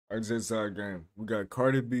Our JCRI game. We got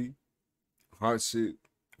Cardi B, Hot Shit,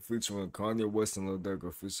 featuring Kanye West and Lil Durk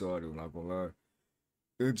official audio. Not gonna lie,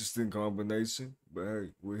 interesting combination. But hey,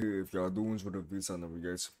 we're here. If y'all do enjoy the beats on the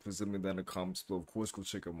reaction, please let me down in the comments below. Of course, go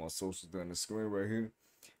check out my socials down the screen right here.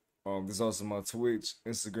 There's also my Twitch,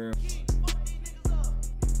 Instagram.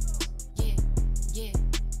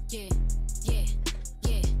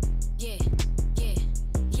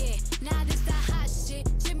 Now this the hot shit.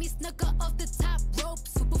 Jimmy Snooker off the top rope,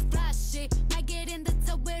 super fly shit. Might get in the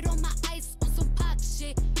tub with all my ice on some pop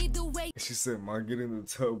shit. Either way, She said, "Might get in the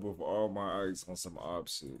tub with all my ice on some op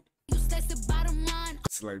shit." you slice the bottom line.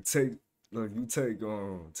 It's like take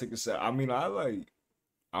a shot. I mean, I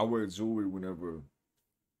wear jewelry whenever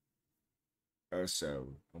I shower.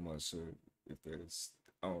 I'm not sure if that's,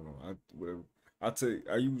 I don't know. I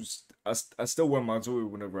still wear my jewelry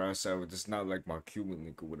whenever I shower, just not like my Cuban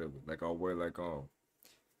link or whatever. Like I'll wear like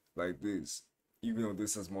this, even though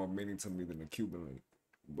this has more meaning to me than the Cuban link.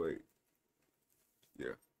 But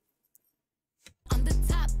yeah. I'm the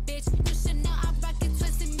top bitch. You should know I rock it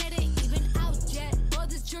twisted, it ain't even out yet. All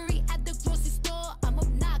this jewelry at the grocery store, I'm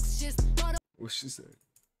obnoxious. What she said?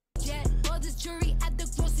 All this jewelry at the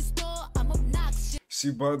grocery store, I'm obnoxious.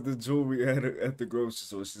 She bought the jewelry at the grocery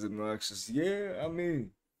store. She's obnoxious. Yeah, I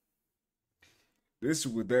mean, the issue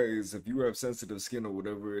with that is if you have sensitive skin or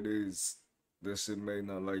whatever it is, that shit may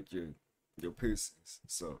not like your piercings.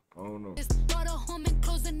 So I don't know.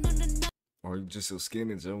 Or just your skin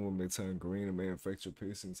in general may turn green and may infect your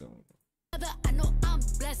piercings. I don't know. I know I'm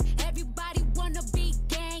blessed. Everybody wanna be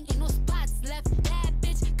gang, ain't no spots left. Bad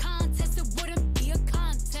bitch contest, it wouldn't be a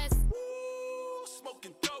contest. Ooh,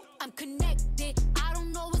 smoking dope. I'm connected. I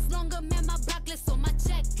don't know what's longer, man. My blacklist on my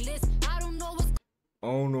checklist. I don't know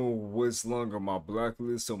what's longer, my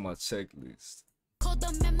blacklist or my checklist. called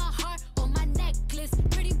them in my heart on my necklace.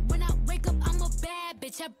 Pretty when I wake up, I'm a bad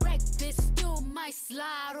bitch at breakfast. Still might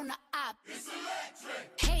slide on the op. It's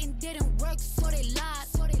electric. Hating didn't work, so they lied.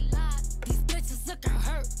 These bitches looking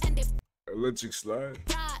hurt and they Electric slide?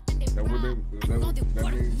 that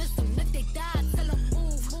means miss them if they die. Tell them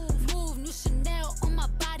move. New Chanel on my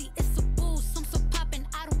body, it's a boost. I'm so poppin',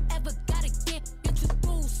 I don't ever gotta get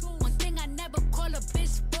introduced. One thing I never call a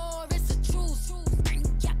bitch for, it's a truce.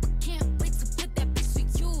 Yeah, I can't wait to put that bitch to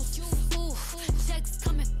use. Ooh, checks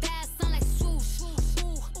coming fast, sound like swoosh.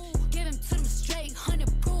 Ooh, give him to them straight,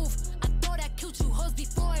 100 proof. I thought I killed you hoes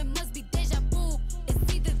before, it must be deja vu.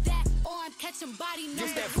 It's either that or I'm catching body number.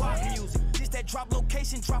 This that pop music, this that drop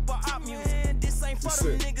location, drop a op music. Man, this ain't for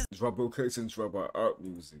them niggas. Drop location, drop our art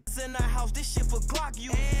music. In the house, this shit for Glock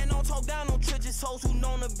you. And don't talk down on trenches hoes who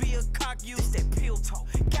known to be a cock you. This that pill talk.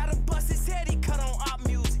 Gotta bust his head, he cut on op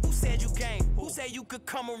music. Who said you game? Who said you could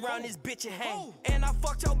come around this bitch and hang? And I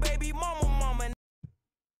fucked your baby mama.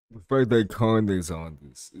 The fact that Kanye's on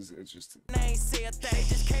this is interesting. I ain't say a thing,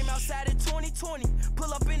 just came outside in 2020.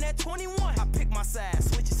 Pull up in that 21. I pick my side,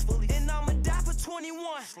 switches fully. And I'ma die for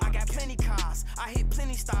 21. I got plenty cars, I hit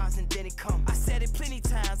plenty stars and then it come. I said it plenty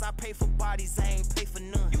times, I pay for bodies, I ain't pay for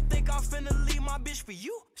none. You think I'm finna leave my bitch for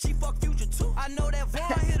you? She fuck Future too. I know that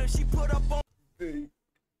Vaughn hit her, she put up on. Hey,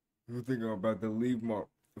 you think I'm about to leave my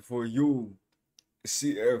for you?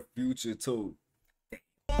 She F Future too.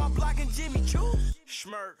 My block and Jimmy Choo.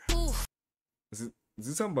 Schmirk. Is it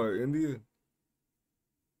talking about India?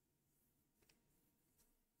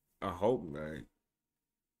 I hope not.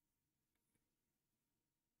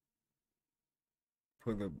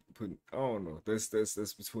 I don't know. That's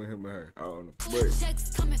between him and her. I don't know. Wait.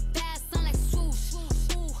 Checks coming fast, sound like swoosh.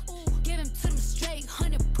 Give him to them straight,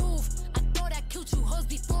 100 proof. I thought I killed you hoes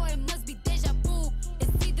before, it must be deja vu.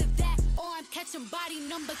 It's either that or I'm catching body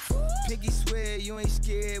number 2. Piggy swear you ain't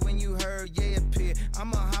scared when you heard yeah appear.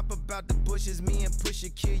 I'ma hop about the bushes, me and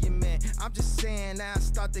Pusha kill your man. I'm just saying now I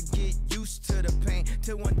start to get used to the pain.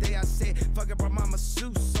 Till one day I said, fuck it, brought my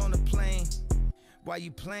masseuse on the plane. Why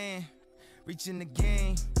you playing? Reaching the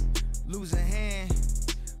game, lose a hand.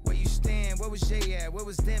 Where you stand? Where was Jay at? Where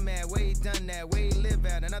was them at? Where he done that? Where he live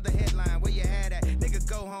at? Another headline, where you had at? Nigga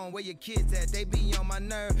go home, where your kids at? They be on my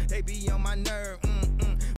nerve, they be on my nerve.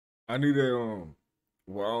 I need that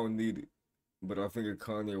well, I don't need it, but I think a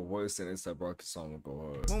Kanye West and A$AP Rocky song will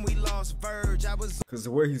go hard. When we lost Verge, I was Cause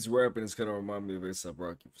the way he's rapping is kind of remind me of A$AP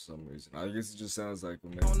Rocky for some reason. I guess it just sounds like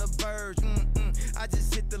him. on the verge. I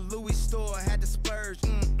just hit the Louis store, had to splurge.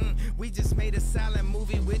 We just made a silent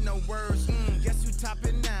movie with no words. Guess who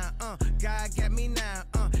topping now? God got me now.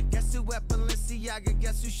 Guess who at Balenciaga?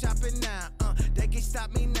 Guess who shopping now? They can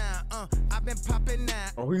stop me now. I've been popping now.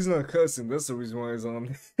 Oh, he's not cussing. That's the reason why he's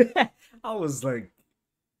on. I was like,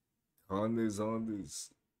 on this, or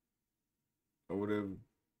whatever.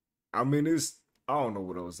 I mean, I don't know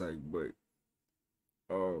what I was like,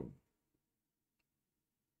 um,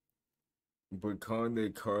 but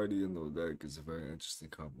Kanye, Cardi, and Lil Durk is a very interesting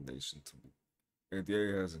combination to me. And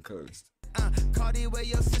they hasn't cussed. Cardi, where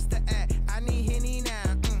your sister at? I need Henny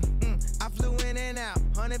now. I flew in and out,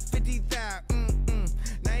 150,000.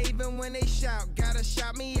 Now even when they shout, gotta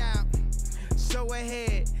shout me out. So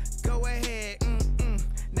ahead, go ahead.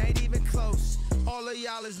 Not even close. All of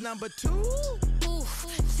y'all is number 2. Ooh,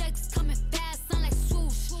 checks coming fast, sound like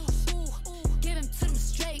swoosh. Ooh, give him to them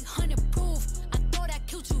straight, 100 proof. I thought I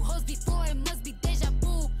killed 2 hoes before, it must be deja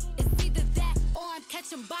vu. It's either that or I'm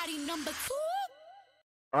catching body number 2.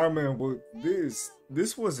 Alright, man, but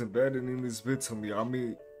this wasn't bad in this bit to me. I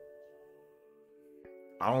mean,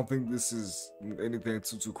 I don't think this is anything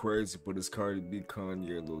too crazy, but it's Cardi B,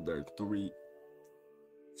 Kanye, and Lil Durk. 3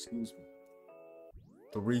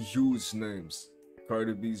 huge names.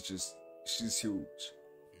 Cardi B's she's huge.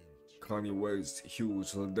 Kanye West,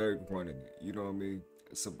 huge. Lil Durk running it. You know what I mean?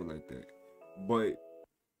 Something like that. But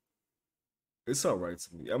it's alright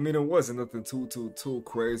to me. I mean, it wasn't nothing too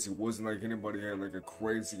crazy. It wasn't like anybody had like a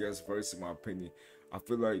crazy ass verse, in my opinion. I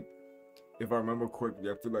feel like, if I remember correctly,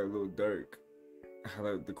 I feel like Lil Durk had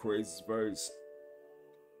like the craziest verse.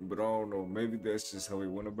 But I don't know, maybe that's just how he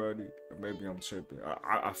went about it, or maybe I'm tripping.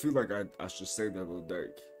 I feel like I should say that Lil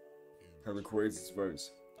Durk had the craziest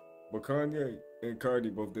verse. But Kanye and Cardi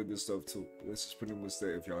both did this stuff too. Let's just pretty much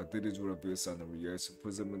say, if y'all did it, you want to be a sign of reaction,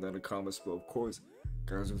 put them in the comments below. Of course,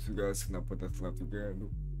 guys, if you guys can put that flap again,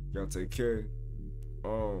 y'all take care.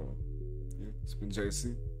 Yeah, it's been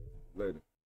JC. Later.